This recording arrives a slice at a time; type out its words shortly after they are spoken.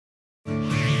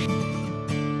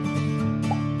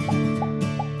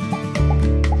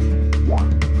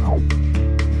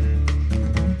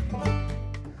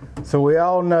So we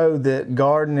all know that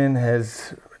gardening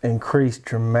has increased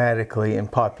dramatically in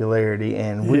popularity,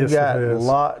 and we've got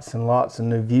lots and lots of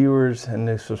new viewers and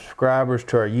new subscribers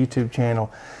to our YouTube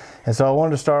channel. And so I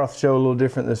wanted to start off the show a little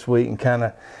different this week and kind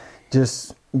of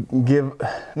just give,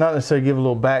 not necessarily give a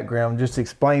little background, just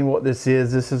explain what this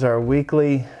is. This is our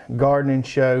weekly gardening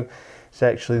show. It's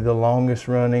actually the longest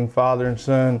running father and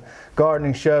son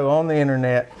gardening show on the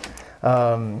internet.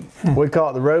 We call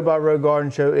it the Row by Row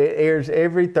Garden Show. It airs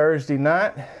every Thursday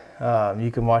night. You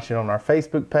can watch it on our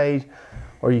Facebook page,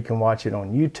 or you can watch it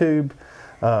on YouTube.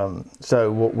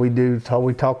 So what we do,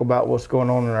 we talk about what's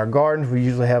going on in our gardens. We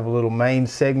usually have a little main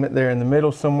segment there in the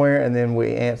middle somewhere, and then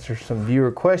we answer some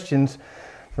viewer questions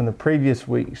from the previous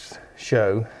week's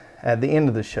show at the end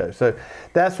of the show. So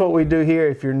that's what we do here.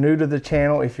 If you're new to the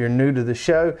channel, if you're new to the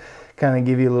show, kind of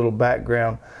give you a little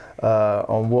background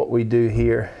on what we do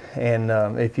here. And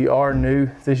if you are new,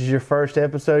 if this is your first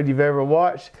episode you've ever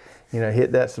watched,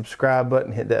 hit that subscribe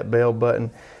button, hit that bell button.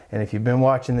 And if you've been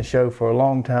watching the show for a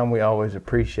long time, we always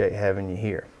appreciate having you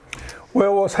here.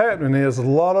 Well, what's happening is a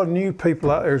lot of new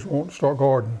people out there want to start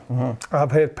gardening.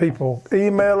 I've had people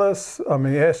email us,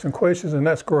 asking questions, and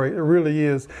that's great. It really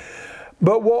is.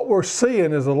 But what we're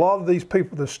seeing is a lot of these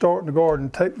people that start in the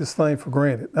garden take this thing for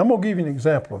granted. I'm going to give you an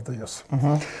example of this.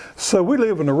 So we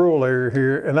live in a rural area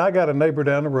here, and I got a neighbor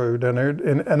down the road down there,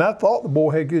 and I thought the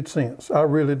boy had good sense. I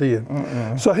really did.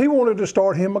 So he wanted to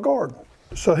start him a garden.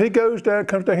 So he goes down,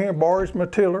 comes down here and borrows my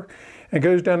tiller, and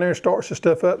goes down there and starts the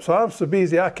stuff up. So I'm so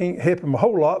busy I can't help him a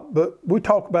whole lot, but we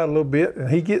talk about it a little bit, and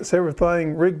he gets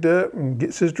everything rigged up and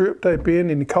gets his drip tape in,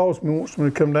 and he calls me, wants me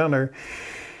to come down there.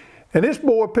 And this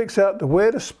boy picks out the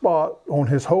wettest spot on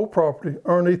his whole property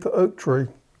underneath the oak tree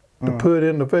to put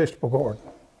in the vegetable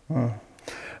garden.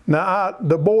 Now,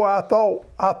 the boy, I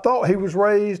thought he was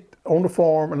raised on the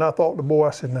farm, and I thought the boy,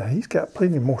 I said, no, he's got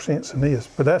plenty more sense than this.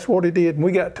 But that's what he did, and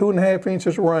we got 2.5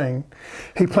 inches of rain.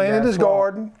 He planted his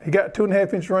garden, he got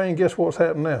 2.5 inches of rain, guess what's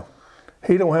happened now?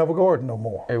 He don't have a garden no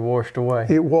more. It washed away.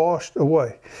 It washed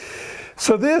away.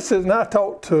 So this is, and I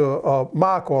talked to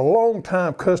Michael, a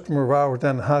long-time customer of ours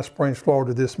down in High Springs,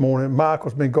 Florida this morning.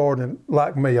 Michael's been gardening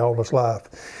like me all his life.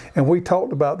 And we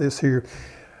talked about this here.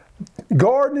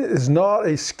 Gardening is not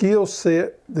a skill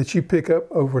set that you pick up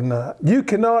overnight. You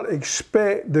cannot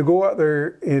expect to go out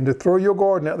there and to throw your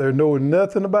garden out there knowing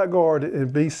nothing about gardening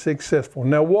and be successful.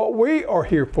 Now what we are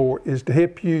here for is to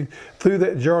help you through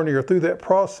that journey or through that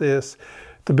process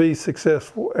to be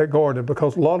successful at gardening,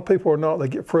 because a lot of people are not, they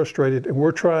get frustrated, and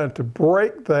we're trying to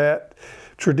break that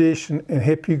tradition and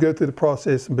help you go through the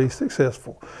process and be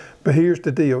successful. But here's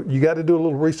the deal, you got to do a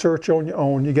little research on your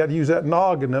own, you got to use that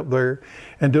noggin up there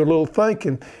and do a little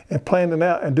thinking and planning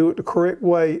out and do it the correct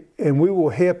way, and we will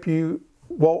help you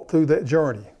walk through that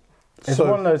journey. It's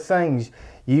one of those things,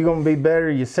 you're going to be better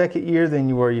your second year than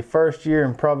you were your first year,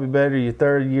 and probably better your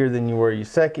third year than you were your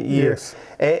second year. Yes.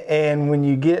 And when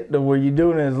you get to where you're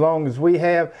doing it as long as we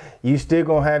have, you still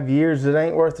going to have years that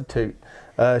ain't worth a toot.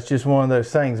 It's just one of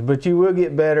those things. But you will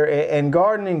get better. And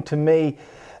gardening, to me,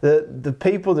 the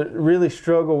people that really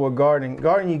struggle with gardening,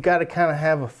 you got to kind of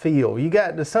have a feel. You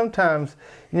got to sometimes,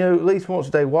 at least once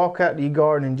a day, walk out to your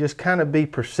garden and just kind of be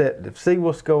perceptive, see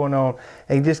what's going on,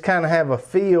 and just kind of have a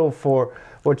feel for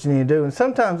what you need to do. And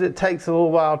sometimes it takes a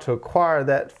little while to acquire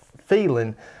that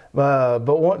feeling, but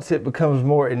once it becomes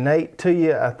more innate to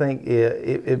you, I think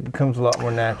it becomes a lot more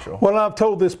natural. Well, I've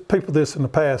told people this in the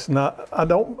past, and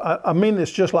I mean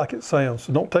this just like it sounds,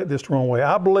 so don't take this the wrong way.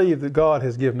 I believe that God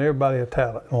has given everybody a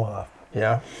talent in life.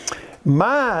 Yeah.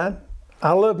 Mine,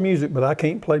 I love music, but I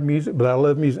can't play music, but I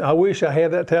love music. I wish I had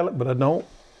that talent, but I don't.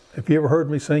 If you ever heard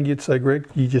me sing, you'd say, Greg,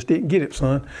 you just didn't get it,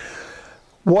 son.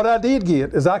 What I did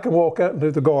get is I can walk out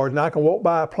into the garden, I can walk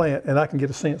by a plant, and I can get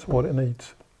a sense of what it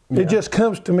needs. Yeah. It just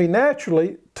comes to me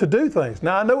naturally to do things.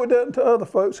 Now, I know it doesn't to other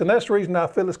folks, and that's the reason I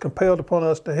feel it's compelled upon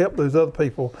us to help those other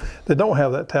people that don't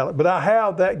have that talent. But I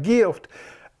have that gift.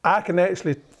 I can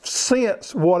actually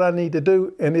sense what I need to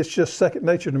do, and it's just second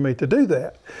nature to me to do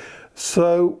that.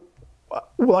 So,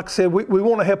 like I said, we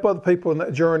want to help other people in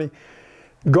that journey.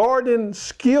 Gardening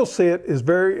skill set is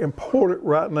very important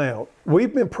right now.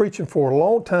 We've been preaching for a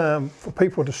long time for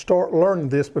people to start learning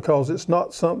this, because it's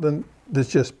not something that's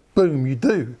just boom, you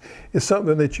do. It's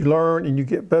something that you learn and you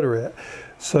get better at.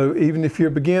 So even if you're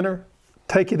a beginner,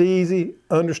 take it easy,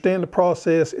 understand the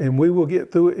process, and we will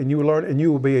get through it, and you will learn, and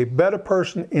you will be a better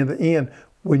person in the end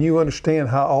when you understand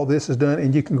how all this is done,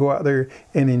 and you can go out there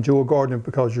and enjoy gardening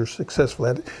because you're successful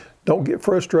at it. Don't get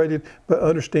frustrated, but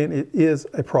understand it is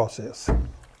a process.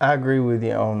 I agree with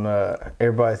you on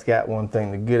everybody's got one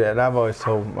thing they're good at. I've always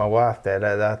told my wife that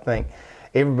I think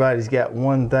everybody's got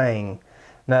one thing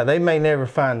Now, they may never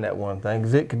find that one thing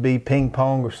because it could be ping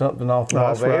pong or something off the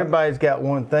wall. But right. Everybody's got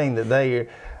one thing that they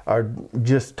are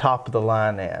just top of the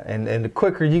line at. And the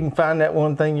quicker you can find that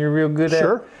one thing you're real good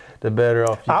at, the better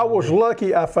off you I was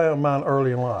lucky I found mine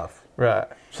early in life. Right.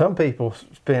 Some people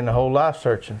spend a whole life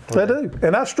searching for They do.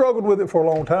 And I struggled with it for a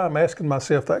long time, asking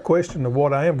myself that question of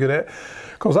what I am good at,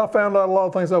 because I found out a lot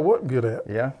of things I wasn't good at.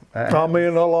 Yeah. I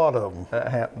mean, a lot of them. That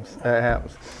happens. That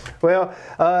happens. Well,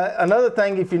 another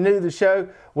thing, if you're new to the show,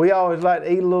 we always like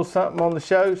to eat a little something on the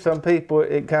show. Some people,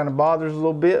 it kind of bothers a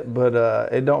little bit, but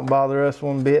it don't bother us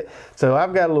one bit. So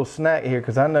I've got a little snack here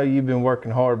because I know you've been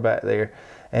working hard back there.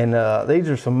 And these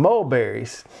are some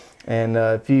mulberries. And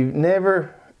if you've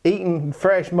never eaten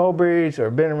fresh mulberries or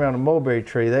been around a mulberry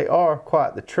tree, they are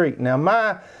quite the treat. Now,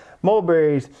 my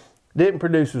mulberries didn't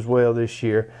produce as well this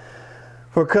year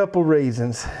for a couple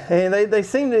reasons. And they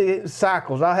seem to get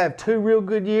cycles. I'll have 2 real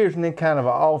good years and then kind of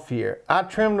an off year. I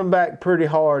trimmed them back pretty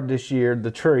hard this year,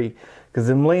 the tree, because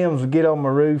them limbs would get on my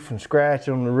roof and scratch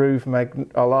on the roof and make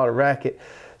a lot of racket.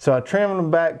 So I trimmed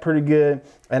them back pretty good.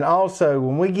 And also,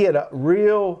 when we get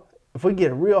if we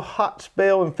get a real hot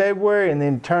spell in February and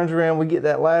then turns around, we get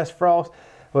that last frost,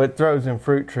 well, it throws them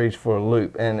fruit trees for a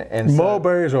loop. And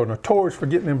mulberries are notorious for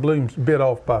getting them blooms bit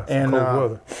off by cold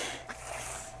weather.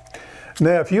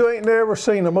 Now, if you ain't never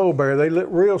seen a mulberry, they look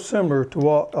real similar to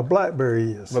what a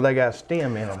blackberry is. Well, they got a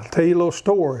stem in them. I'll tell you a little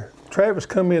story. Travis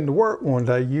come into work one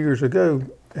day years ago,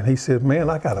 and he said, man,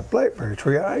 I got a blackberry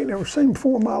tree I ain't never seen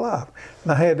before in my life.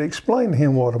 And I had to explain to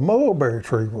him what a mulberry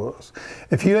tree was.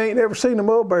 If you ain't never seen a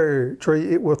mulberry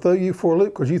tree, it will throw you for a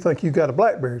loop because you think you got a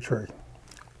blackberry tree.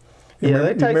 Yeah,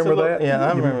 they taste a little, yeah, I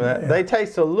remember that. Yeah. They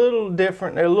taste a little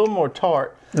different. They're a little more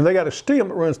tart. And they got a stem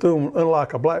that runs through them,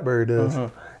 unlike a blackberry does.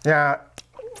 Now,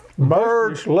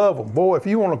 birds love them. Boy, if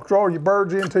you want to draw your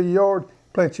birds into your yard,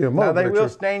 plant you a mulberry tree. Now, they will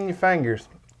stain your fingers.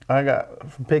 I got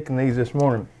from picking these this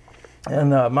morning. And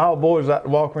my old boys like to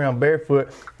walk around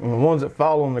barefoot. And the ones that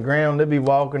fall on the ground, they'll be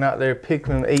walking out there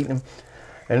picking them, eating them.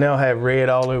 And they'll have red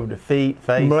all over the feet,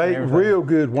 face, make real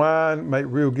good wine, make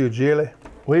real good jelly.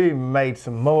 We even made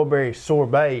some mulberry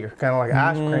sorbet, or kind of like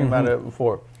ice cream out of it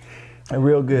before. They're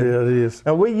real good. Yeah, it is.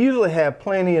 And we usually have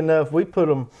plenty enough. We put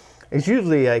them, it's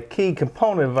usually a key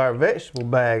component of our vegetable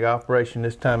bag operation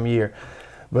this time of year.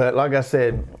 But like I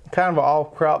said, kind of an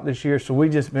off crop this year, so we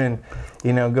just been,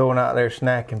 going out there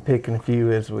snacking, picking a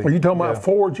few as we. Are you talking about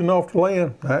foraging off the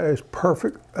land? That is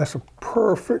perfect. That's a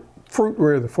perfect fruit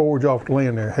where the forage off the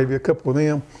land there. Have you a couple of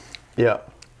them? Yeah.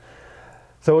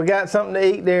 So we got something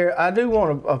to eat there. I do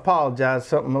want to apologize for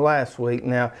something last week.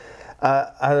 Now,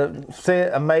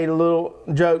 I made a little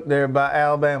joke there about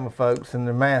Alabama folks and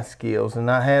their math skills,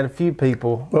 and I had a few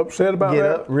people upset about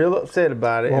that. Real upset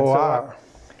about it. Oh, and so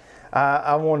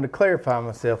I wanted to clarify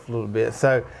myself a little bit.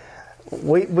 So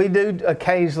we do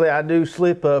occasionally, I do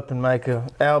slip up and make an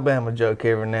Alabama joke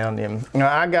every now and then.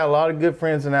 I got a lot of good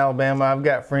friends in Alabama. I've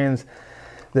got friends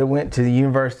that went to the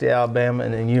University of Alabama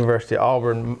and the University of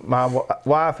Auburn. My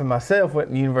wife and myself went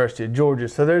to the University of Georgia.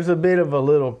 So there's a bit of a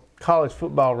little college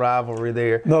football rivalry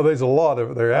there. No, there's a lot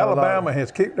of it there. Alabama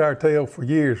has kicked our tail for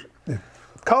years.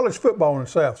 College football in the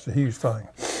South is a huge thing.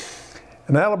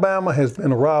 And Alabama has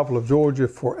been a rival of Georgia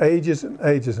for ages and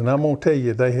ages. And I'm going to tell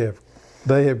you, they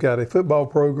have got a football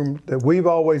program that we've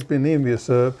always been envious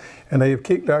of, and they have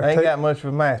kicked our tail. They ain't got much of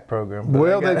a math program.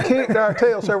 Well, they've kicked our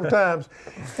tail several times.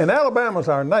 And Alabama's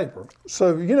our neighbor.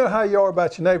 So you know how you are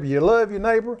about your neighbor. You love your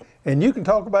neighbor, and you can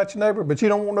talk about your neighbor, but you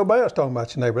don't want nobody else talking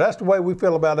about your neighbor. That's the way we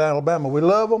feel about Alabama. We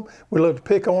love them. We love to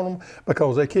pick on them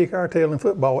because they kick our tail in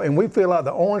football. And we feel like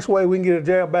the only way we can get a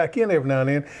jab back in every now and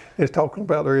then is talking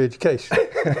about their education.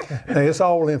 Now, it's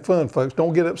all in fun, folks.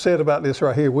 Don't get upset about this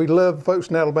right here. We love folks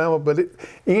in Alabama, but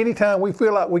anytime we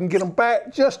feel like we can get them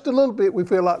back just a little bit, we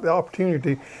feel like the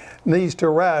opportunity needs to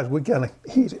arise, we kind of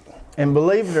hit it. And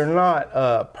believe it or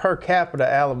not, per capita,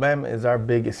 Alabama is our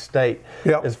biggest state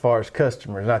as far as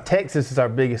customers. Now, Texas is our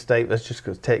biggest state. That's just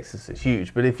because Texas is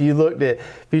huge. But if you took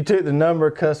the number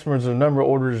of customers or number of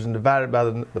orders and divided by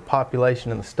the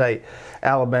population in the state,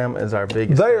 Alabama is our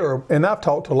biggest state. And I've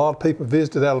talked to a lot of people who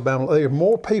visited Alabama. There are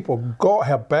more people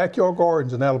have backyard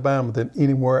gardens in Alabama than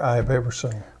anywhere I have ever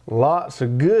seen. Lots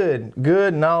of good,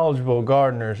 knowledgeable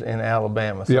gardeners in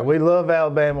Alabama. So we love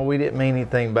Alabama. We didn't mean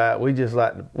anything by it. We just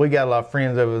we got a lot of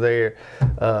friends over there.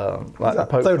 Like to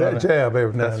poke throw that jab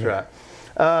every now and then.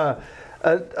 That's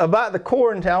right. About the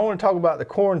quarantine, I want to talk about the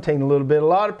quarantine a little bit. A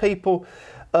lot of people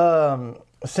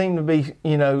seem to be,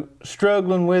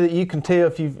 struggling with it. You can tell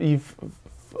if you've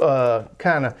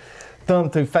kind of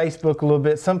thumbed through Facebook a little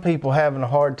bit. Some people having a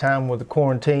hard time with the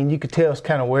quarantine. You could tell it's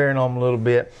kind of wearing on them a little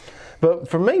bit. But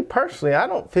for me personally, I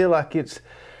don't feel like it's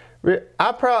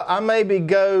I maybe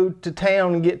go to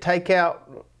town and get takeout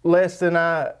less than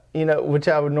which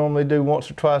I would normally do once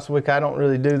or twice a week. I don't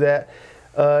really do that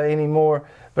anymore.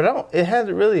 But it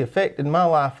hasn't really affected my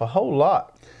life a whole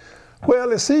lot.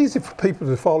 Well, it's easy for people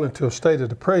to fall into a state of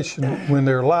depression when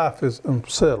their life is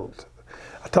unsettled.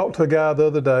 I talked to a guy the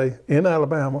other day in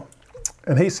Alabama,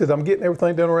 and he said, I'm getting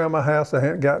everything done around my house I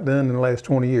haven't got done in the last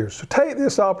 20 years. So take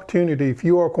this opportunity if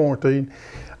you are quarantined.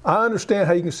 I understand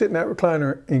how you can sit in that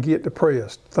recliner and get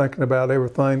depressed, thinking about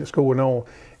everything that's going on.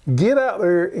 Get out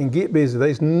there and get busy.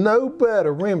 There's no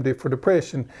better remedy for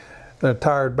depression than a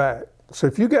tired back. So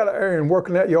if you got out there and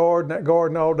working that yard and that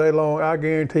garden all day long, I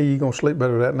guarantee you're going to sleep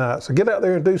better that night. So get out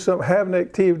there and do something, have an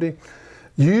activity.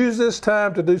 Use this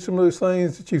time to do some of those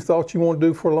things that you thought you want to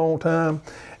do for a long time,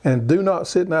 and do not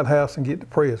sit in that house and get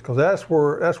depressed, because that's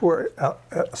where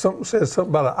something says something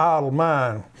about an idle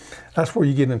mind. That's where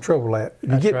you get in trouble at.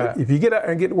 If you get out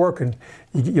there and get working,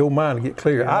 you get your mind to get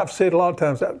clear. Yeah. I've said a lot of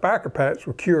times that tobacco patch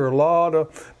will cure a lot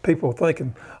of people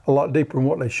thinking a lot deeper than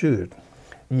what they should.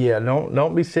 Yeah,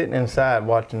 don't be sitting inside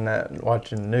watching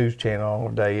the news channel all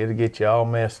day. It'll get you all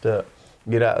messed up.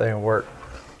 Get out there and work.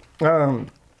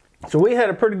 So we had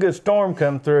a pretty good storm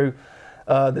come through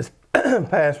this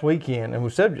past weekend, and we're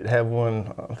subject to have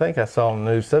one. I think I saw on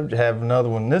the news. Subject to have another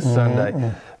one this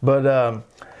Sunday. But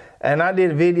and I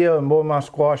did a video, and boy, my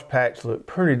squash patch looked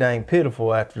pretty dang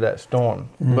pitiful after that storm.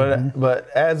 But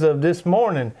as of this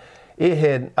morning,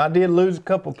 I did lose a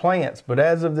couple plants, but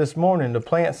as of this morning, the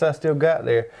plants I still got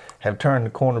there have turned the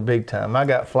corner big time. I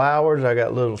got flowers, I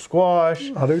got little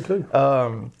squash. I do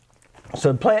too.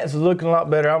 So the plants is looking a lot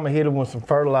better. I'm gonna hit them with some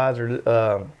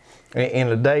fertilizer in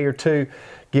a day or two,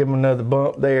 give them another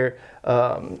bump there.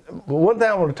 But one thing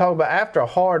I want to talk about, after a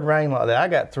hard rain like that, I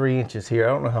got 3 inches here. I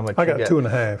don't know how much I got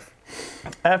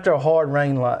 2.5. After a hard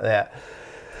rain like that.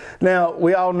 Now,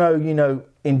 we all know,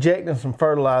 injecting some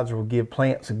fertilizer will give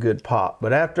plants a good pop.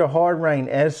 But after a hard rain,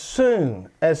 as soon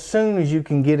as you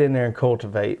can get in there and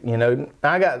cultivate,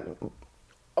 I got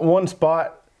one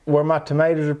spot where my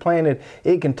tomatoes are planted.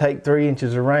 It can take 3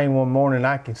 inches of rain one morning,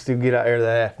 I can still get out there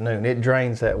that afternoon. It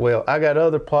drains that well. I got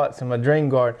other plots in my dream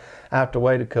garden I have to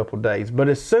wait a couple days. But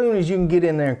as soon as you can get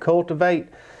in there and cultivate,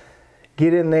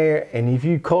 get in there, and if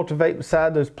you cultivate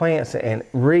beside those plants and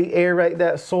re-aerate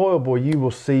that soil, boy, you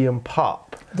will see them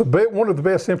pop. One of the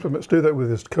best implements to do that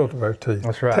with is cultivator too.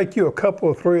 That's right. Take you a couple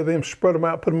or three of them, spread them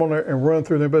out, put them on there, and run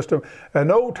through them. Best of them.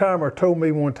 An old timer told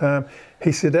me one time,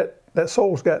 he said that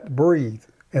soil's got to breathe,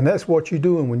 and that's what you're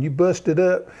doing when you bust it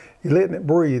up. You're letting it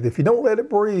breathe. If you don't let it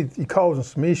breathe, you're causing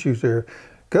some issues there.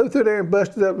 Go through there and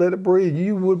bust it up, let it breathe.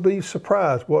 You would be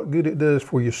surprised what good it does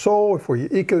for your soil, for your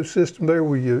ecosystem there,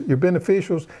 with your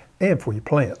beneficials, and for your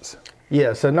plants.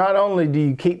 Yeah, so not only do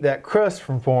you keep that crust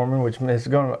from forming, which is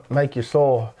going to make your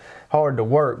soil hard to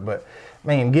work, but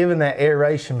man, giving that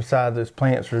aeration beside those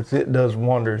plant roots, it does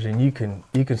wonders, and you can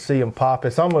see them pop.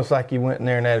 It's almost like you went in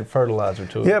there and added fertilizer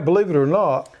to it. Yeah, believe it or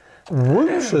not,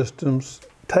 root systems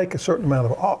take a certain amount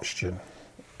of oxygen.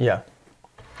 Yeah,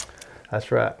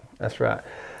 that's right. That's right.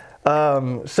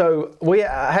 So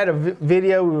I had a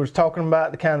video. We was talking about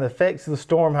the kind of the effects of the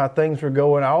storm, how things were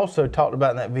going. I also talked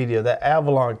about in that video that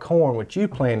Avalon corn, which you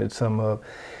planted some of,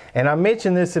 and I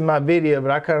mentioned this in my video, but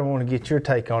I kind of want to get your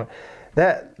take on it.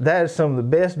 That is some of the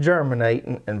best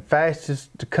germinating and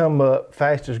fastest to come up,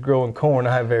 fastest growing corn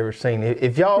I've ever seen. If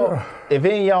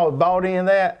any of y'all bought in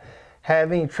that,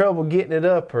 have any trouble getting it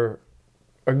up or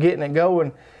getting it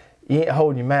going, you ain't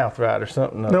holding your mouth right or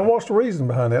something. Now, what's the reason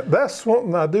behind that? That's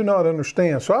something I do not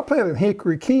understand. So I planted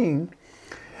Hickory King,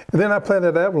 and then I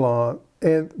planted Avalon,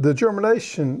 and the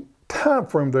germination time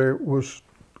frame there was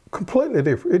completely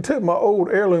different. It took my old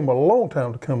heirloom a long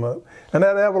time to come up, and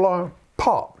that Avalon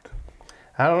popped.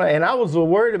 I don't know, and I was a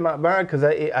little worried about mine because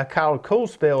I caught a cool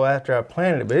spell after I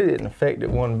planted it, but it didn't affect it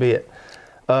one bit.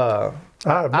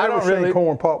 I've never seen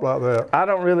corn pop like that. I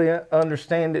don't really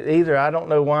understand it either. I don't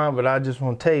know why, but I just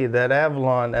want to tell you that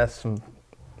Avalon, that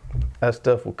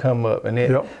stuff will come up. And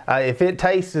if it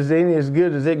tastes any as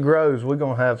good as it grows, we're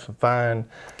going to have some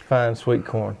fine sweet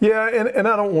corn. Yeah, and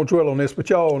I don't want to dwell on this, but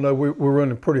y'all know we're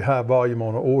running pretty high volume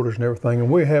on the orders and everything, and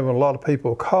we're having a lot of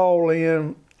people call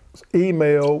in,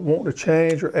 email, want to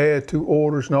change or add to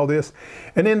orders and all this.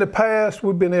 And in the past,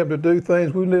 we've been able to do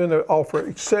things. We've been able to offer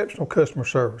exceptional customer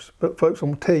service. But folks,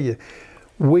 I'm going to tell you,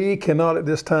 we cannot at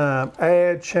this time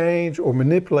add, change, or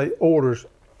manipulate orders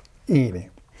any.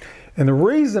 And the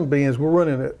reason being is we're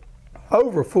running at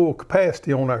over full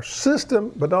capacity on our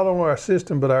system, but not only our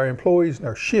system, but our employees and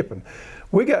our shipping.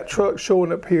 We got trucks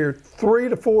showing up here 3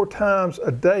 to 4 times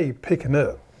a day picking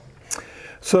up.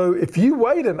 So if you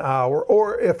wait an hour,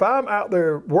 or if I'm out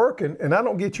there working and I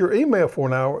don't get your email for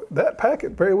an hour, that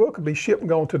packet very well could be shipped and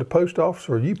gone to the post office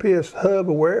or UPS hub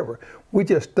or wherever. We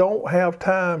just don't have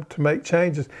time to make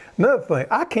changes. Another thing,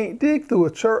 I can't dig through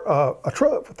a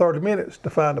truck for 30 minutes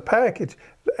to find a package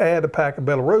to add a pack of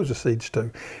Bella Rosa seeds to.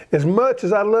 As much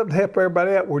as I'd love to help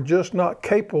everybody out, we're just not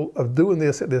capable of doing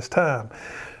this at this time.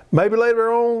 Maybe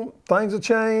later on, things will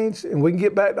change and we can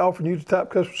get back to offering you the type of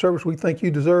customer service we think you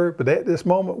deserve, but at this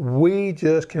moment, we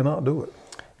just cannot do it.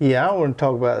 Yeah, I want to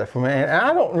talk about that for a minute. And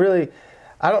I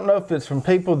don't know if it's from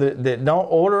people that don't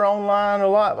order online a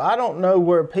lot. I don't know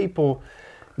where people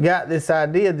got this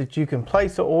idea that you can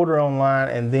place an order online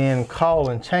and then call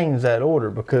and change that order,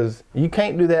 because you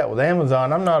can't do that with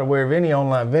Amazon. I'm not aware of any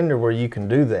online vendor where you can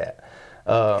do that.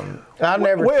 I've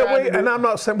never tried to do, and I'm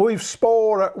not saying we've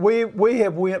spoiled. We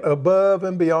have went above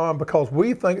and beyond because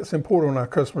we think it's important on our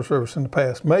customer service in the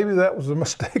past. Maybe that was a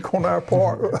mistake on our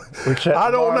part.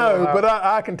 I don't know, but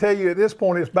I can tell you at this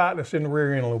point it's biting us in the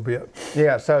rear end a little bit.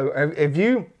 Yeah. So if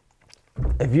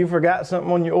you forgot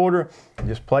something on your order,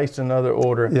 just place another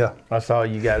order. Yeah. That's all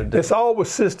you got to do. It's all with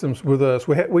systems with us.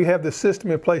 We have this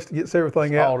system in place to get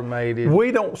everything out. Automated.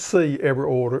 We don't see every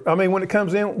order. I mean, when it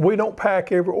comes in, we don't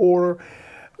pack every order.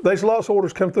 There's lots of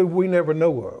orders come through we never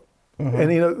know of. Mm-hmm.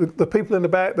 And you know, the people in the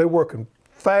back, they're working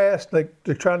fast. They're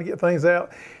trying to get things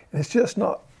out. And it's just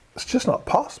not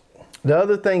possible. The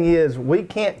other thing is we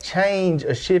can't change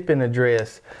a shipping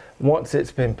address once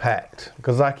it's been packed,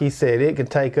 because like he said, it could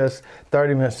take us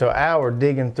 30 minutes to an hour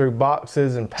digging through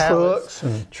boxes and pallets,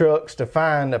 trucks to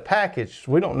find a package.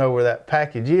 We don't know where that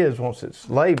package is once it's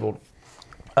labeled.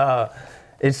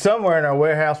 It's somewhere in our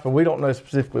warehouse, but we don't know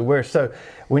specifically where. So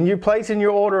when you're placing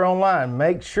your order online,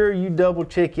 make sure you double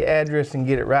check your address and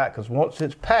get it right, because once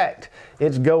it's packed,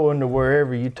 it's going to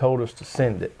wherever you told us to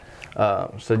send it.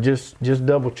 So just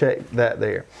double check that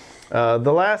there.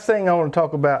 The last thing I want to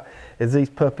talk about is these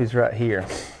puppies right here.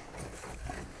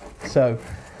 So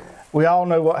we all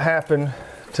know what happened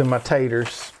to my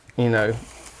taters, you know,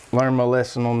 learned my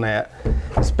lesson on that.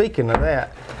 Speaking of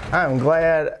that, I'm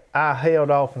glad I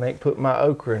held off and ain't put my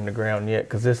okra in the ground yet,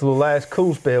 because this little last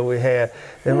cool spell we had,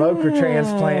 them okra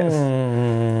transplants,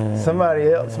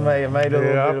 somebody else may have made a little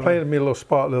bit. Yeah, I planted me a little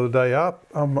spot the other day.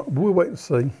 We'll wait and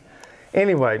see.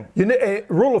 Anyway,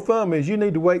 rule of thumb is you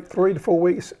need to wait 3 to 4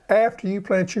 weeks after you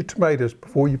plant your tomatoes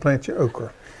before you plant your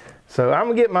okra. So I'm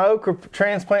gonna get my okra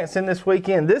transplants in this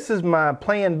weekend. This is my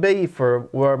plan B for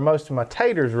where most of my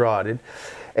taters rotted.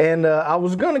 And I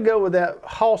was gonna go with that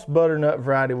Hoss butternut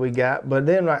variety we got, but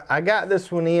then I got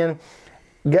this one in.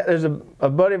 There's a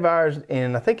buddy of ours,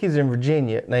 and I think he's in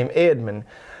Virginia, named Edmund,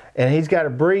 and he's got a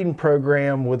breeding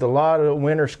program with a lot of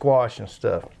winter squash and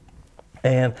stuff.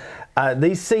 And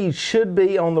these seeds should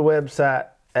be on the website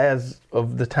as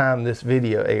of the time this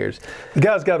video airs. The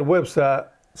guy's got a website,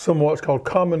 somewhat called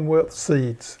Commonwealth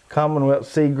Seeds. Commonwealth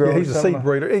Seed Grower. Yeah, he's a seed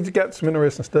breeder. He's got some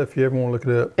interesting stuff if you ever want to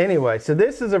look it up. Anyway, so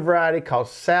this is a variety called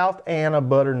South Anna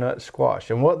butternut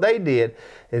squash. And what they did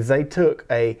is they took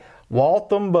a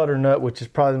Waltham butternut, which is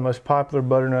probably the most popular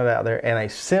butternut out there, and a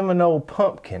Seminole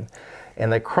pumpkin.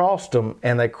 And they crossed them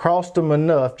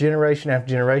enough generation after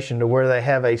generation to where they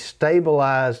have a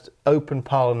stabilized, open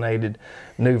pollinated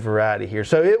new variety here.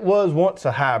 So it was once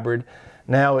a hybrid.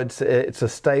 Now it's a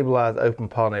stabilized, open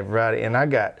pollinated variety. And I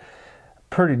got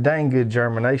pretty dang good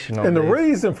germination on it. And the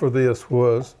reason for this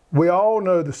was, we all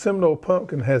know the Seminole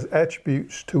pumpkin has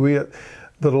attributes to it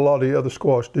that a lot of the other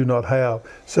squash do not have,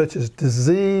 such as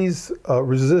disease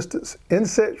resistance,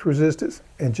 insect resistance,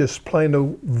 and just plain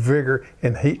old vigor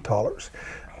and heat tolerance.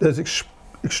 Does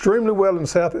extremely well in the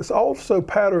South. It's also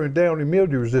powder and downy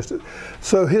mildew resistant.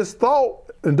 So his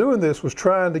thought in doing this was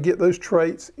trying to get those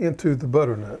traits into the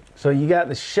butternut. So you got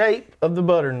the shape of the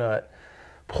butternut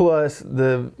plus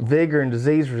the vigor and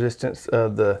disease resistance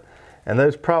of and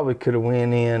those probably could have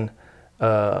went in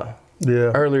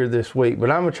earlier this week, but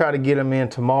I'm gonna try to get them in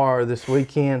tomorrow, this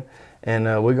weekend, and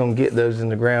we're gonna get those in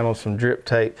the ground on some drip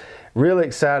tape. Really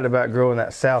excited about growing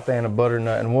that South Anna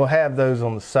butternut, and we'll have those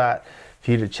on the site for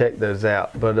you to check those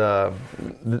out. But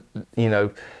you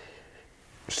know,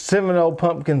 Seminole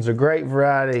pumpkin's a great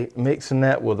variety. Mixing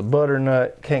that with a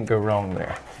butternut, can't go wrong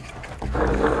there.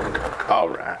 All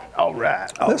right.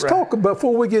 Let's talk about,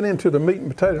 before we get into the meat and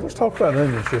potatoes, let's talk about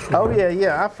onions just for a minute.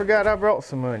 Yeah, I forgot I brought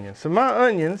some onions. So my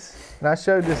onions, and I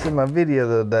showed this in my video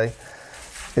the other day,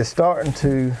 is starting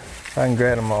to, if I can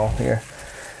grab them all here.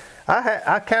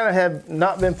 I kind of have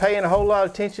not been paying a whole lot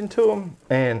of attention to them,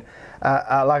 and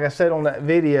like I said on that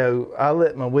video, I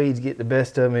let my weeds get the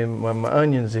best of me with my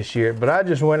onions this year. But I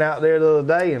just went out there the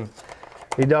other day and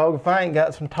You dog, if I ain't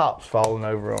got some tops falling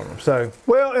over on them. So,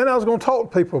 well, and I was going to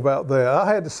talk to people about that.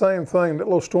 I had the same thing, that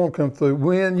little storm come through.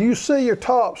 When you see your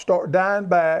tops start dying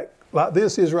back, like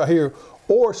this is right here,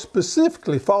 or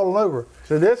specifically falling over.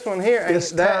 So this one here ain't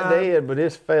that dead, but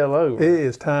it's fell over. It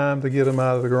is time to get them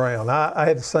out of the ground. I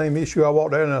had the same issue. I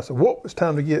walked down and I said, whoa, it's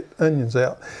time to get onions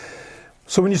out.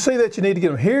 So when you see that, you need to get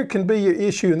them. Here can be your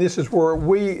issue, and this is where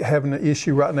we having an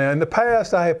issue right now. In the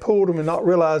past, I had pulled them and not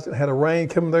realized it had a rain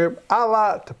coming there. I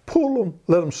like to pull them,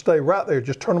 let them stay right there.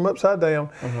 Just turn them upside down,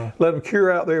 let them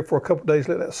cure out there for a couple of days,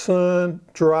 let that sun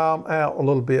dry them out a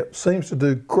little bit. Seems to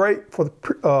do great for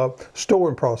the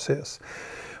storing process.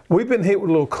 We've been hit with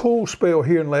a little cool spell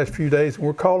here in the last few days, and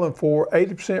we're calling for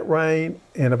 80% rain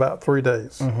in about 3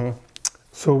 days.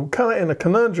 So kind of in a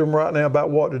conundrum right now about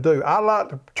what to do. I like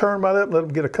to turn mine up, let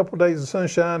them get a couple of days of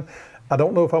sunshine. I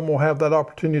don't know if I'm gonna have that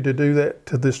opportunity to do that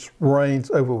till this rain's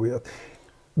over with.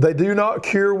 They do not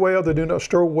cure well, they do not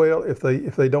store well if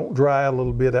they don't dry out a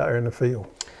little bit out there in the field.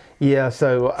 Yeah,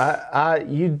 so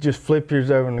you just flip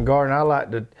yours over in the garden. I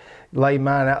like to lay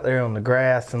mine out there on the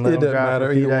grass and let them dry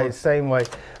for a few days, same way.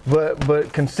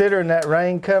 But considering that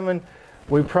rain coming,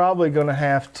 we're probably gonna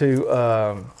have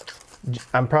to,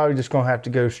 I'm probably just going to have to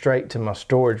go straight to my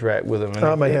storage rack with them. And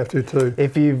I may have to too.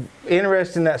 If you're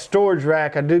interested in that storage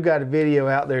rack, I do got a video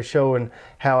out there showing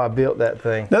how I built that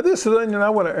thing. Now this is onion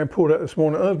I went out and pulled out this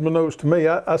morning. Unbeknownst to me,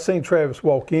 I seen Travis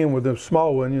walk in with them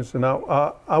small onions, and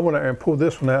I went out and pulled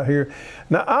this one out here.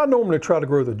 Now I normally try to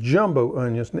grow the jumbo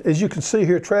onions. As you can see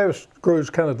here, Travis grows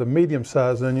kind of the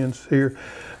medium-sized onions here.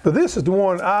 But this is the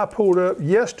one I pulled up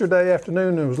yesterday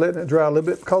afternoon and was letting it dry a little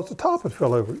bit because the top had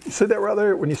fell over. You see that right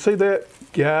there? When you see that,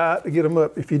 got to get them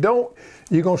up. If you don't,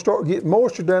 you're going to start getting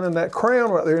moisture down in that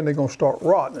crown right there, and they're going to start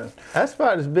rotting. That's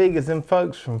about as big as them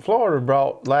folks from Florida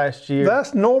brought last year.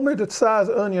 That's normally the size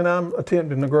of onion I'm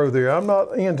attempting to grow there. I'm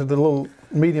not into the little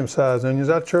medium-sized onions.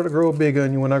 I try to grow a big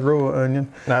onion when I grow an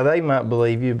onion. Now, they might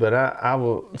believe you, but I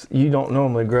will. You don't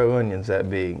normally grow onions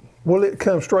that big. Well, it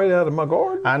comes straight out of my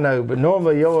garden. I know, but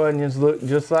normally your onions look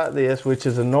just like this, which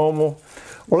is a normal.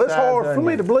 Well, it's hard for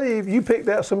me to believe you picked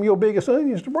out some of your biggest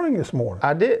onions to bring this morning.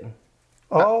 I didn't.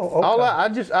 Oh,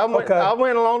 okay. I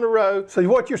went along the road. So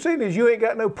what you're saying is you ain't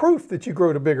got no proof that you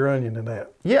growed a bigger onion than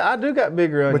that. Yeah, I do got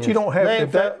bigger onions. But you don't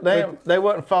have they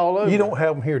wouldn't fall over. You don't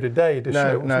have them here today to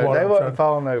show. No, they wasn't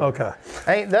falling over. Okay.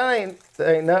 Ain't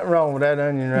nothing wrong with that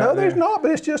onion right there. No, there's not,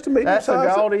 but it's just a medium size.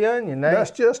 That's a gaudy onion.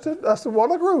 That's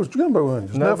what I grow is jumbo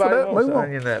onions. Nobody wants an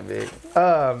onion that big.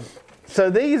 So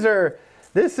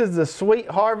this is the Sweet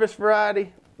Harvest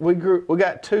variety. We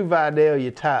got 2 Vidalia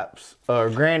types,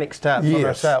 or Granix types on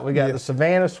our side. We got the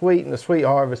Savannah Sweet and the Sweet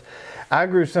Harvest. I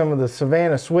grew some of the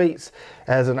Savannah Sweets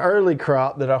as an early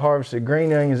crop that I harvested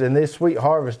green onions, and this Sweet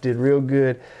Harvest did real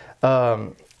good.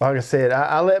 Like I said,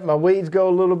 I let my weeds go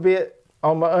a little bit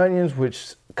on my onions,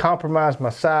 which compromised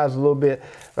my size a little bit,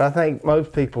 but I think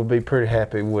most people would be pretty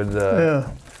happy with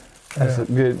that's a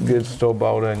good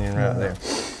store-bought onion right there.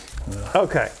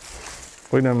 Okay,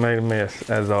 we done made a mess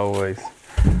as always.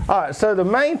 All right, so the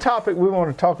main topic we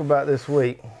want to talk about this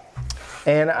week,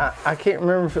 and I can't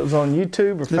remember if it was on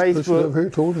YouTube or Facebook. Push it over here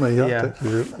toward me. I'll take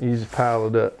care of it. You just pile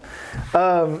it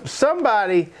up.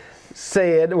 Somebody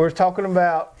said, we're talking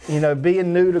about,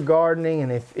 being new to gardening,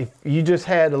 and if you just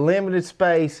had a limited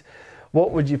space,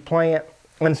 what would you plant?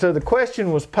 And so the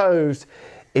question was posed,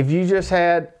 if you just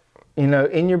had,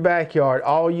 in your backyard,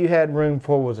 all you had room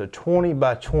for was a 20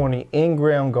 by 20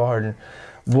 in-ground garden,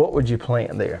 what would you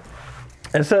plant there?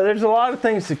 And so there's a lot of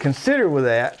things to consider with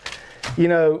that,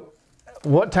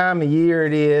 what time of year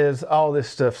it is, all this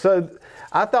stuff. So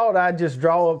I thought I'd just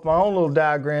draw up my own little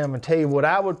diagram and tell you what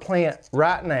I would plant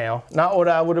right now, not what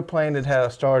I would have planted had I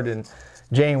started in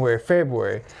January,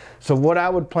 February. So what I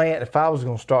would plant if I was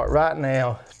going to start right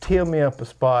now, till me up a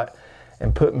spot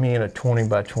and put me in a 20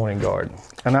 by 20 garden.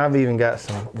 And I've even got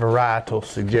some varietal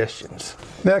suggestions.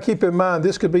 Now keep in mind,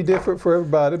 this could be different for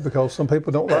everybody because some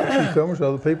people don't like cucumbers,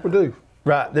 other people do.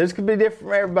 Right, this could be different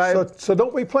from everybody. So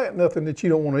don't be planting nothing that you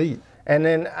don't want to eat. And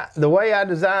then the way I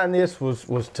designed this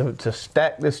was to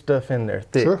stack this stuff in there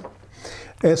thick. Sure.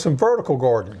 And some vertical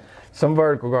gardening. Some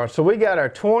vertical gardening. So we got our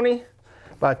 20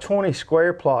 by 20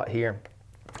 square plot here.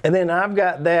 And then I've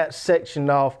got that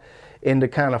sectioned off into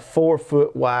kind of 4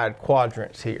 foot wide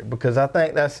quadrants here, because I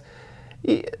think that's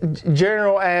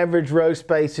general average row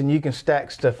space, and you can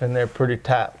stack stuff in there pretty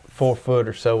tight, 4 foot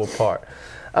or so apart.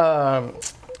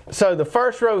 So the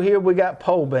first row here, we got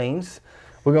pole beans.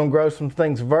 We're gonna grow some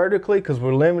things vertically because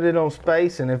we're limited on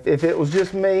space, and if it was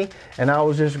just me and I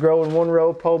was just growing 1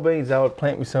 row of pole beans, I would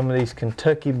plant me some of these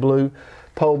Kentucky blue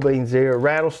pole beans there.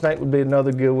 Rattlesnake would be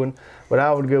another good one. but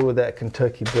I would go with that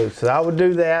Kentucky Blue. So I would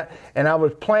do that, and I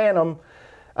would plant them.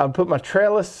 I would put my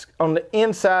trellis on the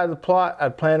inside of the plot.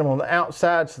 I'd plant them on the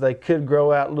outside so they could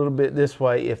grow out a little bit this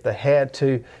way if they had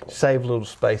to, save a little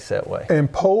space that way.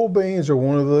 And pole beans are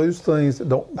one of those things that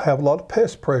don't have a lot of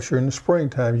pest pressure in the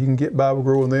springtime. You can get by with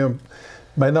growing them.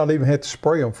 May not even have to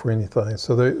spray them for anything.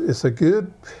 So it's a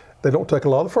good, they don't take a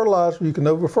lot of fertilizer. You can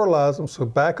over fertilize them. So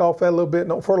back off that a little bit.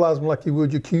 Don't fertilize them like you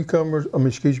would your cucumbers,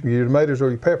 your tomatoes or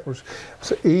your peppers.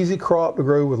 It's an easy crop to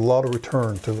grow with a lot of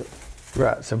return to it.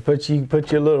 Right, so you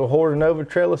put your little Hortonova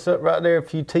trellis up right there, a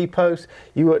few T-posts.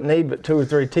 You wouldn't need but 2 or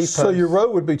 3 T-posts. So your row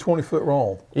would be 20 foot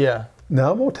long. Yeah.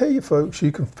 Now I'm gonna tell you folks,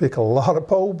 you can pick a lot of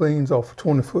pole beans off a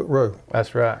 20-foot row.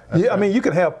 That's right. I mean, you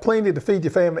can have plenty to feed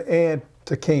your family and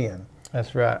to can.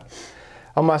 That's right.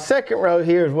 On my second row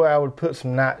here is where I would put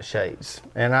some nightshades.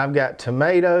 And I've got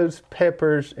tomatoes,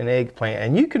 peppers, and eggplant.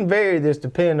 And you can vary this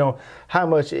depending on how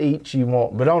much each you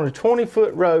want. But on a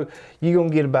 20-foot row, you're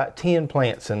gonna get about 10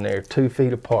 plants in there, 2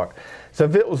 feet apart. So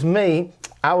if it was me,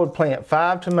 I would plant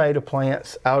 5 tomato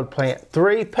plants, I would plant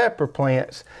 3 pepper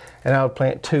plants, and I would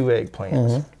plant 2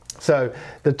 eggplants. So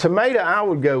the tomato I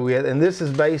would go with, and this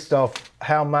is based off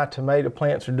how my tomato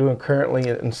plants are doing currently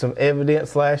and some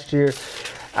evidence last year,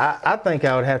 I think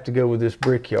I would have to go with this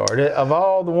Brickyard. Of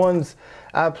all the ones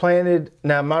I planted,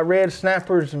 now my red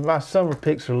snappers and my summer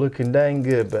picks are looking dang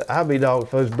good, but I'll be dogged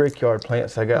if those Brickyard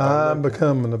plants I got. I'm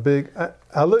becoming a big,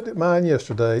 I looked at mine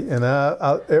yesterday, and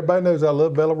everybody knows I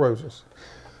love Bella Rosas,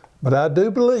 but I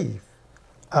do believe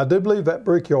that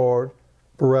Brickyard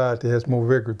variety has more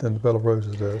vigor than the Bella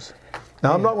Rosas does.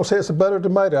 Now I'm not going to say it's a better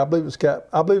tomato. I believe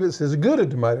it's as good a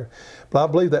tomato, but I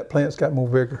believe that plant's got more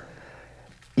vigor.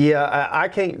 Yeah, I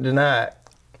can't deny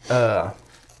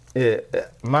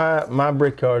it. My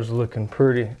Brickyard's looking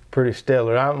pretty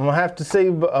stellar. I'm gonna have to see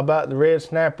about the red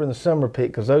snapper and the summer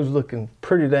pick because those looking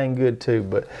pretty dang good too.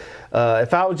 But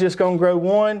if I was just gonna grow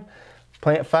one,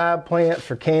 plant 5 plants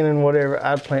or canning whatever,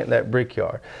 I'd plant that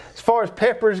Brickyard. As far as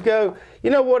peppers go,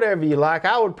 whatever you like.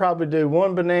 I would probably do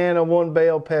 1 banana, 1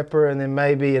 bell pepper, and then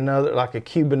maybe another like a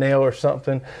Cubanelle or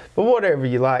something. But whatever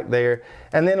you like there.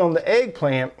 And then on the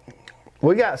eggplant,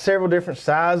 we got several different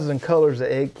sizes and colors of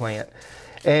eggplant.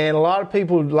 And a lot of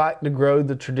people like to grow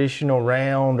the traditional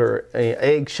round or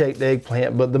egg-shaped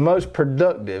eggplant, but the most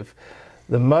productive,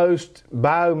 the most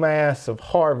biomass of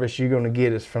harvest you're gonna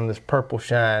get is from this Purple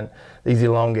Shine, these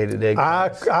elongated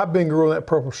eggplants. I've been growing that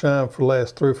Purple Shine for the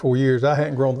last 3 or 4 years. I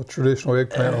hadn't grown the traditional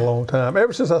eggplant in a long time.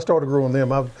 Ever since I started growing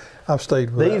them, I've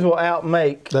stayed with These will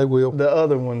outmake the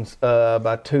other ones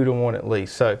by 2 to 1 at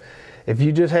least. So if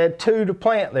you just had 2 to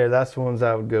plant there, that's the ones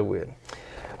I would go with.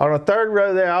 On a third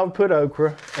row there, I would put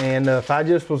okra. And if I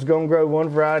just was gonna grow one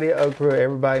variety of okra,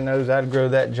 everybody knows I'd grow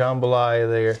that jambalaya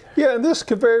there. Yeah, and this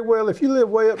could very well, if you live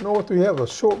way up north or you have a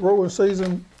short growing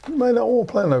season, you may not want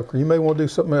to plant okra. You may want to do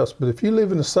something else. But if you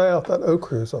live in the south, that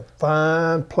okra is a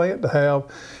fine plant to have.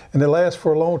 And it lasts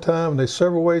for a long time. And there's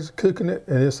several ways of cooking it.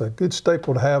 And it's a good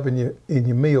staple to have in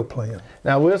your meal plan.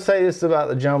 Now, we'll say this about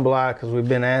the jambalaya because we've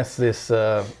been asked this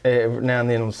every now and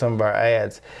then on some of our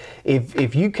ads.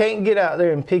 If you can't get out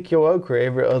there and pick your okra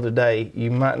every other day,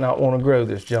 you might not want to grow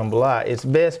this jambalaya. It's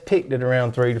best picked at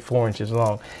around 3 to 4 inches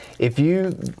long. If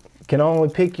you can only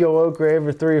pick your okra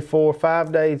every 3 or 4 or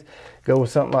 5 days, go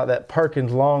with something like that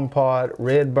Perkins Long Pod,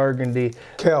 Red Burgundy,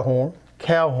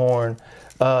 Cowhorn.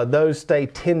 Those stay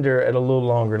tender at a little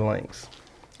longer lengths.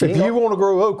 If you want to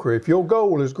grow okra, if your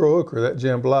goal is grow okra, that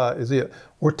jambalaya is it.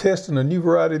 We're testing a new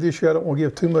variety this year. I don't want to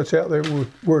give too much out there.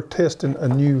 We're testing a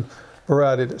new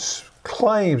variety that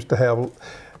claims to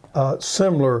have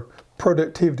similar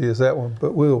productivity as that one,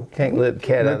 but we'll can't let the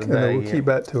cat out of the bag. We'll keep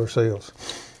that to ourselves.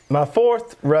 My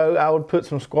fourth row, I would put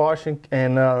some squash and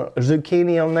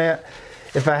zucchini on that.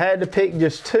 If I had to pick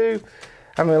just 2,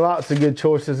 I mean, lots of good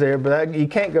choices there, but you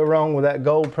can't go wrong with that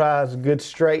Gold Prize, good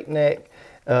straight neck.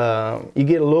 You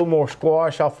get a little more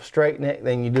squash off a straight neck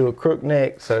than you do a crook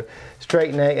neck, so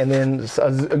straight neck, and then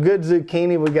a good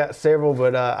zucchini. We got several,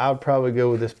 but I would probably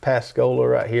go with this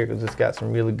Pascola right here because it's got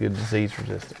some really good disease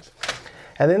resistance.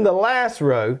 And then the last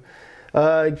row,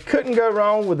 couldn't go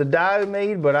wrong with the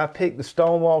Diomede, but I picked the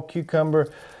Stonewall cucumber.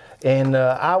 And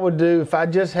I would do, if I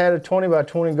just had a 20 by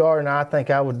 20 garden, I think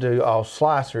I would do all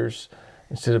slicers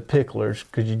instead of picklers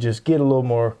because you just get a little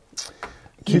more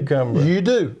cucumber. You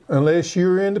do, unless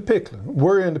you're into pickling.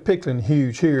 We're into pickling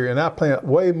huge here, and I plant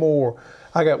way more.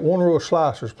 I got 1 row of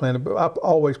slicers planted, but I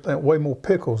always plant way more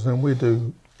pickles than we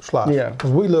do slicers. Yeah.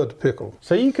 Because we love to pickle.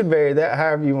 So you could vary that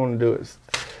however you want to do it.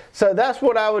 So that's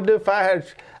what I would do if I had,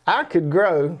 I could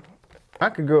grow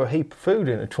a heap of food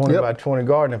in a 20 by 20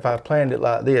 garden if I planned it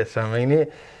like this. I mean,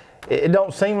 it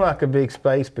don't seem like a big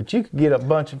space, but you could get a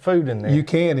bunch of food in there. You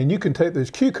can, and you can take those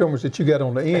cucumbers that you got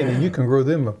on the end and you can grow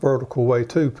them a vertical way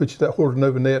too. Put you that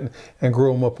Hortonova net and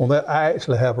grow them up on that. I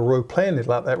actually have a row planted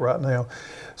like that right now.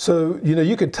 So, you know,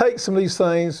 you can take some of these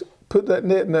things, put that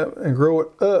netting up and grow it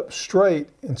up straight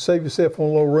and save yourself a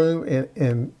little room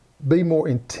and be more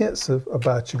intensive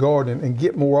about your garden and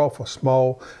get more off a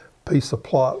small piece of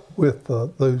plot with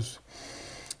those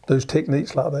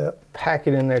techniques like that. Pack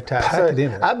it in there tight. Pack it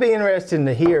in there. I'd be interested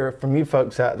to hear from you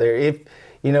folks out there. If,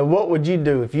 you know, what would you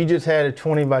do if you just had a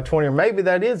 20 by 20, or maybe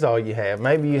that is all you have.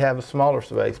 Maybe you have a smaller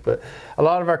space, but a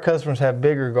lot of our customers have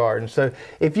bigger gardens. So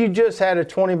if you just had a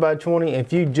 20 by 20,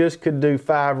 if you just could do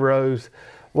 5 rows,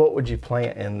 what would you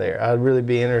plant in there? I'd really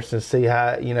be interested to see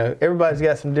how, you know, everybody's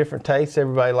got some different tastes.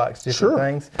 Everybody likes different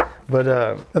things. But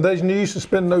and there's no use to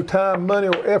spend no time, money,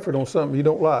 or effort on something you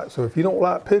don't like. So if you don't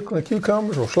like pickling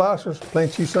cucumbers or slicers,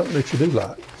 plant you something that you do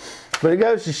like. But it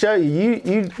goes to show you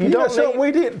don't something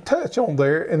we didn't touch on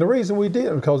there, and the reason we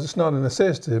didn't because it's not a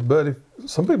necessity. But if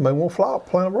some people may want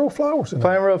plant a row of flowers in there.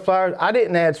 Plant a row of flowers. I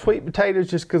didn't add sweet potatoes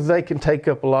just because they can take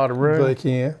up a lot of room. They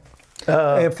can.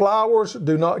 And flowers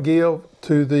do not give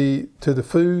to the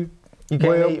food. You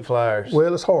can't eat flowers.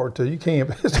 Well, it's hard to. You can,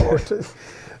 but it's hard to.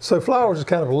 So flowers is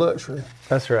kind of a luxury.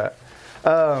 That's right.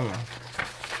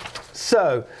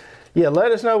 So, yeah,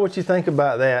 let us know what you think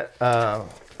about that.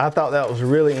 I thought that was a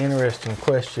really interesting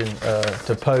question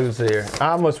to pose there. I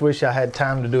almost wish I had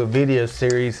time to do a video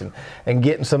series and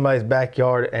get in somebody's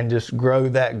backyard and just grow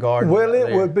that garden. Well,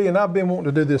 it would be, and I've been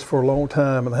wanting to do this for a long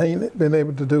time, and I ain't been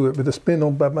able to do it, but it's been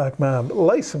on my mind.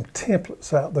 Lay some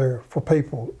templates out there for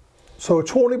people. So a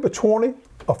 20 by 20,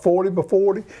 a 40 by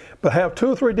 40, but have 2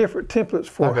 or 3 different templates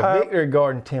for like a victory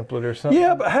garden template or something.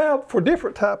 Yeah, but have for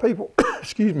different type people.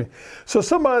 Excuse me. So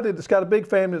somebody that's got a big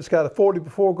family that's got a 40 by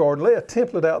 4 garden, lay a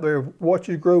template out there of what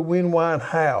you grow, when, why, and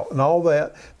how, and all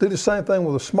that. Do the same thing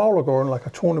with a smaller garden, like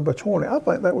a 20 by 20. I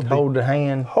think that would be hold the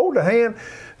hand. Hold the hand,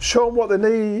 show them what they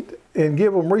need, and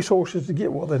give them resources to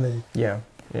get what they need. Yeah,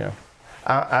 yeah.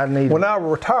 I need. When I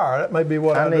retire, that may be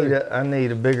what I need. I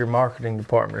need a bigger marketing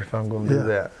department if I'm going to do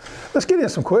that. Let's get in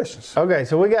some questions. Okay,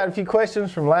 so we got a few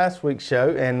questions from last week's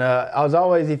show, and as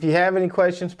always, if you have any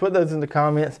questions, put those in the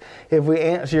comments. If we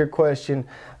answer your question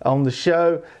on the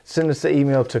show, send us an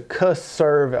email to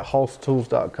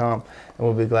cussserve@holstools.com, and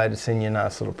we'll be glad to send you a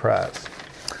nice little prize.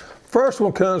 First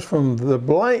one comes from the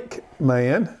blank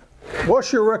man.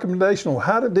 What's your recommendation on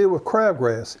how to deal with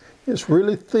crabgrass? It's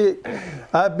really thick.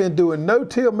 I've been doing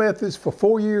no-till methods for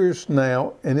 4 years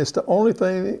now, and it's the only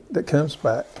thing that comes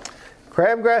back.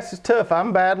 Crabgrass is tough.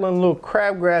 I'm battling a little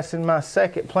crabgrass in my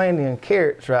second planting in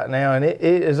carrots right now, and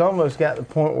it has almost got to the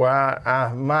point where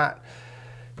I might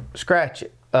scratch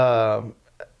it.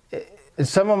 In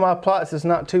some of my plots, it's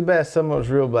not too bad. Some of it's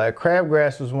real bad.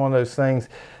 Crabgrass was one of those things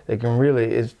that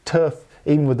is tough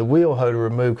even with the wheel hoe to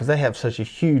remove because they have such a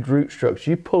huge root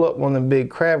structure. You pull up one of them big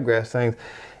crabgrass things,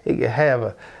 it could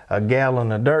have a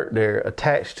gallon of dirt there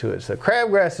attached to it. So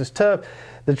crabgrass is tough.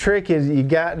 The trick is you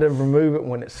got to remove it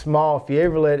when it's small. If you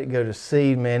ever let it go to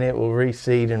seed, man, it will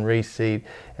reseed and reseed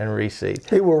and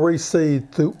reseed. It will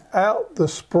reseed throughout the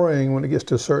spring when it gets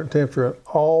to a certain temperature and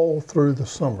all through the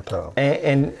summertime.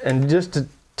 And just to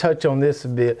touch on this a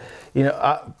bit, you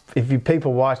know, if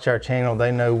people watch our channel,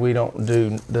 they know we don't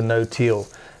do the no-till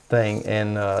thing.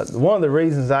 And one of the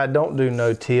reasons I don't do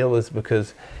no-till is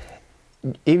because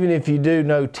even if you do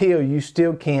no-till, you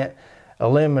still can't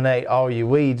eliminate all your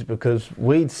weeds because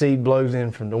weed seed blows in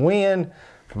from the wind,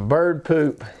 from bird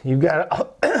poop. You've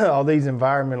got all these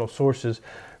environmental sources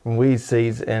from weed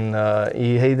seeds, and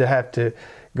you either have to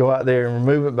go out there and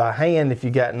remove it by hand if you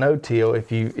got no-till.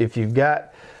 If you've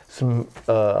got some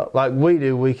like we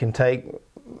do, we can take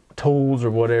tools or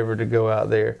whatever to go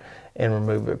out there and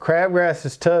remove it. Crabgrass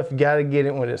is tough. You got to get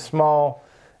it when it's small,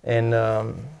 and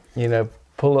you know,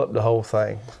 pull up the whole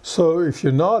thing. So if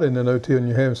you're not in the no-till and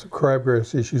you're having some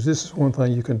crabgrass issues, this is one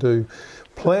thing you can do.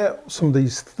 Plant some of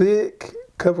these thick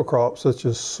cover crops such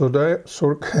as sorghum,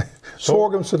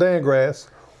 Sudan grass,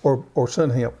 or sun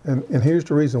hemp. And here's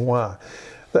the reason why.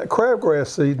 That crabgrass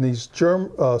seed needs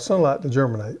sunlight to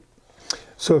germinate.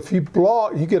 So if you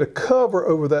get a cover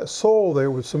over that soil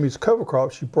there with some of these cover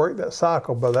crops, you break that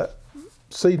cycle by that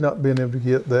seed not being able to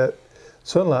get that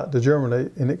sunlight to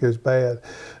germinate, and it goes bad.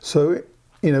 So,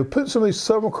 you know, put some of these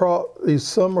summer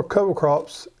cover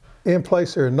crops in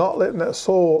place there and not letting that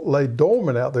soil lay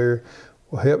dormant out there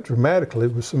will help dramatically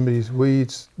with some of these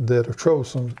weeds that are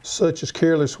troublesome, such as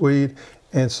careless weed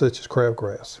and such as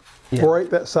crabgrass. Yeah.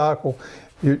 Break that cycle.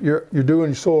 You're doing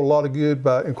your soil a lot of good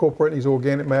by incorporating these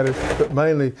organic matters, but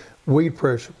mainly weed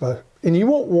pressure. And you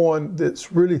want one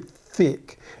that's really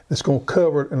thick. It's going to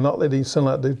cover it and not let any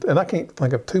sunlight do. And I can't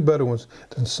think of two better ones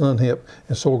than sun hemp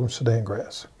and sorghum Sudan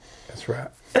grass. That's right.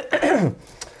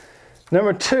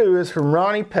 Number 2 is from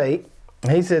Ronnie Pate.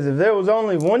 He says, if there was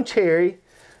only one cherry,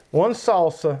 one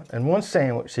salsa, and one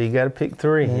sandwich, so you got to pick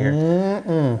 3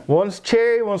 here. One's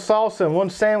cherry, one salsa, and one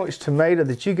sandwich tomato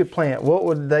that you could plant, what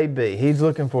would they be? He's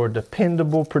looking for a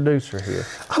dependable producer here.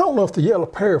 I don't know if the yellow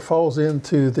pear falls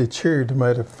into the cherry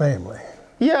tomato family.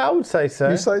 Yeah, I would say so.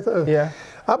 You say so? Yeah.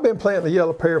 I've been planting the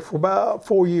yellow pear for about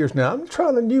 4 years now. I'm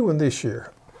trying a new one this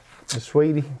year. The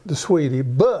sweetie? The sweetie,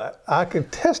 but I can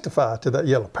testify to that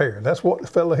yellow pear. That's what the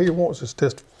fella here wants is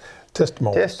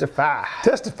testimony.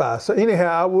 Testify. So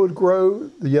anyhow, I would grow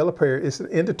the yellow pear. It's an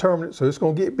indeterminate, so it's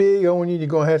going to get big on you. You're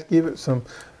going to have to give it some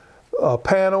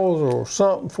panels or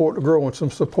something for it to grow and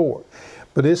some support.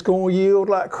 But it's going to yield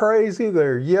like crazy.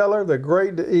 They're yellow. They're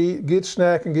great to eat. Good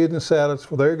snack and good in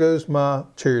salads. Well, there goes my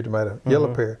cherry tomato,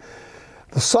 yellow pear.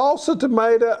 The salsa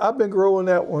tomato, I've been growing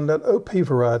that one, that OP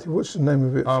variety. What's the name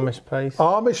of it? Amish paste.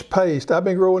 Amish paste. I've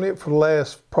been growing it for the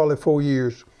last probably 4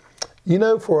 years. You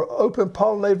know, for an open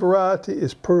pollinated variety,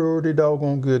 it's pretty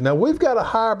doggone good. Now, we've got a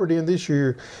hybrid in this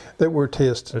year that we're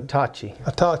testing.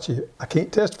 Atachi. I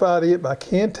can't testify to it, but I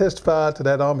can testify to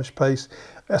that Amish paste.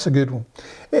 That's a good one.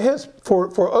 It has, for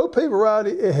OP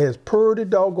variety, it has pretty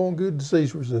doggone good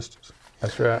disease resistance.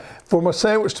 That's right. For my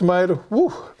sandwich tomato,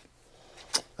 whew,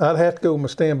 I'd have to go with my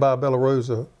standby Bella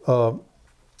Rosa.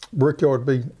 Brickyard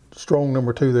would be strong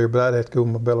number 2 there, but I'd have to go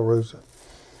with my Bella Rosa.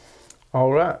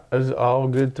 All right, those are all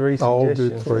good 3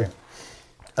 suggestions. All good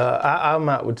 3. I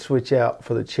might would switch out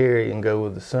for the cherry and go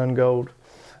with the Sun Gold,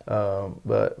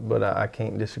 but I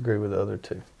can't disagree with the other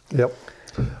 2. Yep.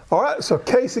 All right, so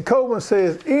Casey Coleman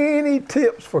says, any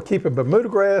tips for keeping Bermuda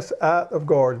grass out of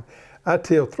garden? I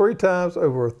till 3 times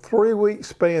over a 3-week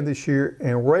span this year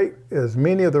and rake as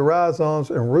many of the rhizomes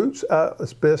and roots out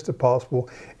as best as possible.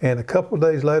 And a couple of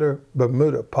days later,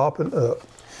 Bermuda popping up.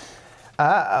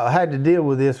 I had to deal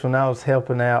with this when I was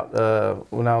helping out,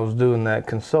 when I was doing that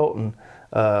consulting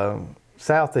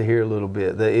south of here a little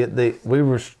bit. We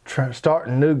were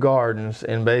starting new gardens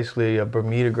in basically a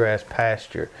Bermuda grass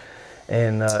pasture.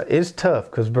 And it's tough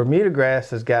because Bermuda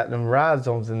grass has got them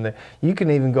rhizomes in there. You can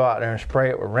even go out there and spray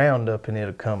it with Roundup and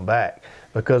it'll come back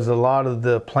because a lot of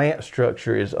the plant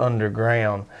structure is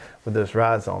underground with those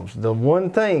rhizomes. The one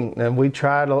thing, and we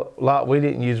tried a lot, we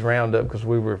didn't use Roundup because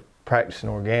we were practicing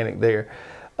organic there.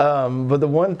 But the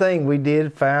one thing we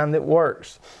did find that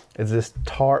works is this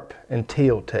tarp and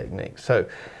till technique. So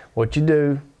what you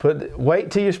do,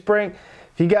 wait till you spring.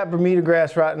 If you got Bermuda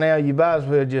grass right now, you might as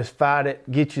well just fight it,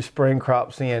 get your spring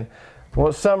crops in.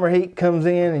 Once summer heat comes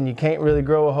in and you can't really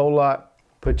grow a whole lot,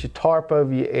 put your tarp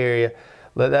over your area,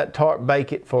 let that tarp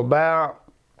bake it for about,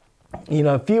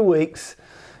 a few weeks,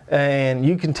 and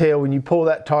you can tell when you pull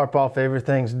that tarp off,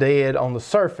 everything's dead on the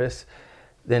surface.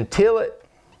 Then till it,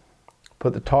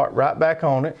 put the tarp right back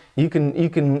on it. You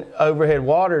can overhead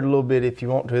water it a little bit if you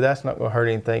want to. That's not going to hurt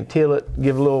anything. Till it,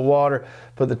 give it a little water,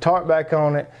 put the tarp back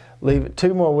on it, leave it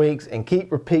 2 more weeks, and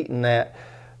keep repeating that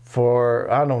for,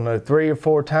 3 or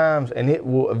 4 times, and it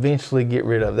will eventually get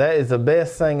rid of. That is the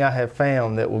best thing I have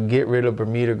found that will get rid of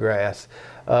Bermuda grass,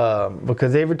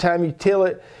 because every time you till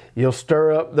it, you'll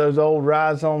stir up those old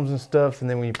rhizomes and stuff, and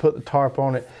then when you put the tarp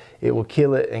on it, it will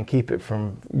kill it and keep it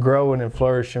from growing and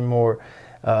flourishing more.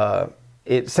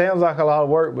 It sounds like a lot of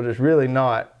work, but it's really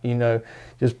not,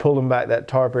 just pulling back that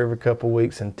tarp every couple of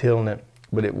weeks and tilling it,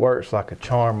 but it works like a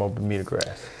charm on Bermuda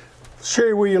grass.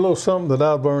 Share with you a little something that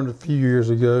I learned a few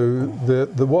years ago.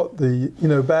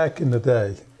 Back in the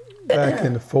day, back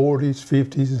in the 40s,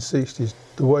 50s, and 60s,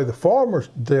 the way the farmers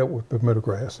dealt with Bermuda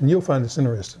grass, and you'll find this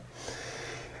interesting,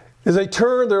 is they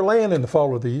turned their land in the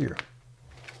fall of the year.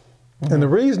 And the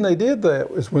reason they did that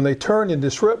was when they turned and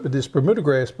disrupted this Bermuda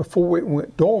grass before it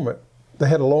went dormant, they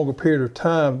had a longer period of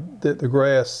time that the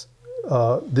grass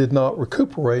did not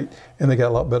recuperate, and they got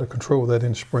a lot better control of that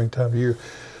in the springtime of the year.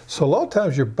 So a lot of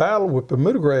times your battle with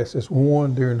Bermuda grass is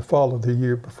won during the fall of the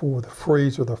year before the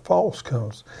freeze or the frost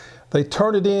comes. They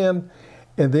turn it in,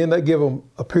 and then they give them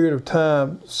a period of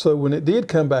time so when it did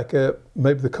come back up,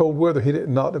 maybe the cold weather hit it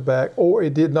and knocked it back, or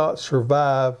it did not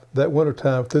survive that winter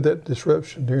time through that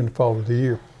disruption during the fall of the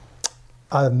year.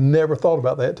 I never thought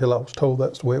about that until I was told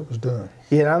that's the way it was done.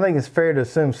 Yeah, and I think it's fair to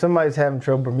assume somebody's having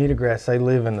trouble with Bermuda grass, they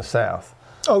live in the South.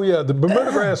 Oh yeah, the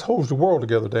Bermuda grass holds the world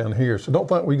together down here, so don't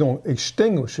think we're going to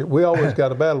extinguish it. We always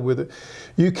got a battle with it.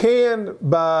 You can,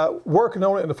 by working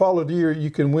on it in the fall of the year, you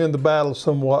can win the battle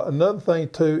somewhat. Another thing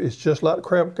too is just like the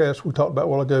crabgrass we talked about a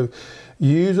while ago,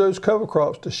 use those cover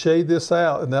crops to shade this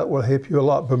out, and that will help you a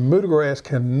lot. Bermuda grass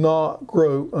cannot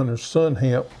grow under sun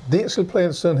hemp, densely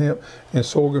planted sun hemp, and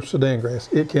sorghum sudan grass.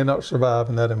 It cannot survive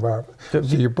in that environment. So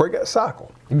you break that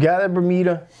cycle. You got a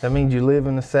Bermuda, that means you live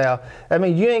in the South. That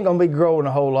means you ain't gonna be growing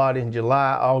a whole lot in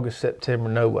July, August, September,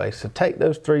 no way. So take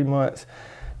those 3 months,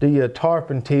 do your tarp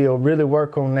and till, really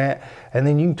work on that, and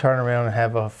then you can turn around and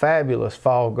have a fabulous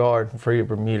fall garden for your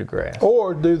Bermuda grass.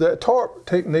 Or do that tarp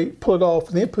technique, pull it off,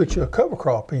 and then put your cover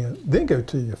crop in, then go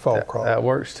to your fall crop. That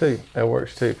works too, that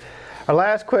works too. Our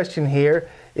last question here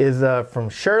is from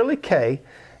Shirley K.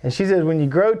 And she says, when you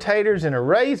grow taters in a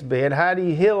raised bed, how do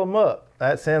you hill them up?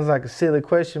 That sounds like a silly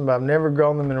question, but I've never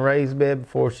grown them in a raised bed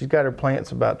before. She's got her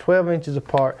plants about 12 inches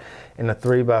apart in a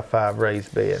 3x5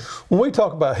 raised bed. When we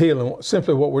talk about healing,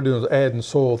 simply what we're doing is adding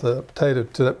soil to that potato,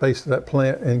 to that base of that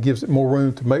plant, and gives it more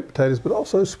room to make potatoes, but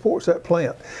also supports that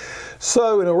plant.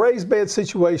 So in a raised bed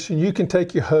situation, you can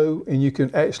take your hoe and you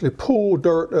can actually pull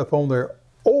dirt up on there.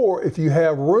 Or if you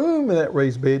have room in that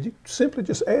raised bed, you simply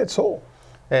just add soil.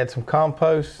 Add some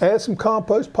compost. Add some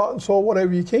compost, potting soil,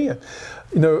 whatever you can.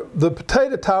 You know, the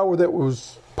potato tower that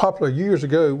was popular years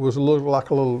ago was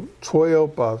like a little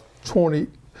 12 by 20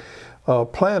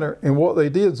 planter. And what they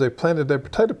did is they planted their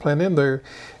potato plant in there,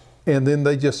 and then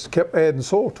they just kept adding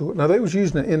soil to it. Now they was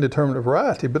using an indeterminate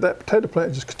variety, but that potato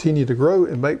plant just continued to grow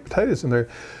and make potatoes in there.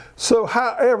 So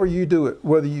however you do it,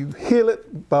 whether you heal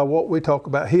it by what we talk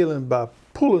about healing by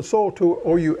pulling soil to it,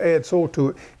 or you add soil to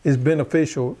it, is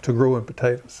beneficial to growing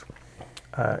potatoes.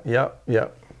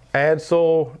 Yep. Add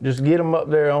soil, just get them up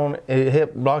there on it. It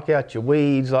helps block out your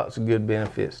weeds, lots of good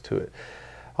benefits to it.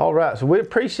 All right, so we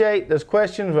appreciate those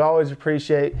questions. We always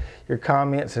appreciate your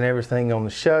comments and everything on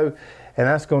the show. And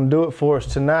that's going to do it for us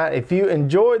tonight. If you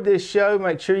enjoyed this show,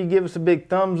 make sure you give us a big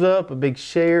thumbs up, a big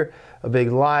share, a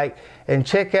big like, and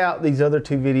check out these other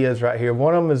 2 videos right here.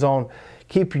 One of them is on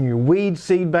keeping your weed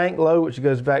seed bank low, which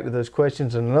goes back to those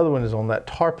questions, and another one is on that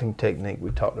tarping technique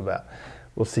we talked about.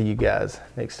 We'll see you guys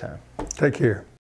next time. Take care.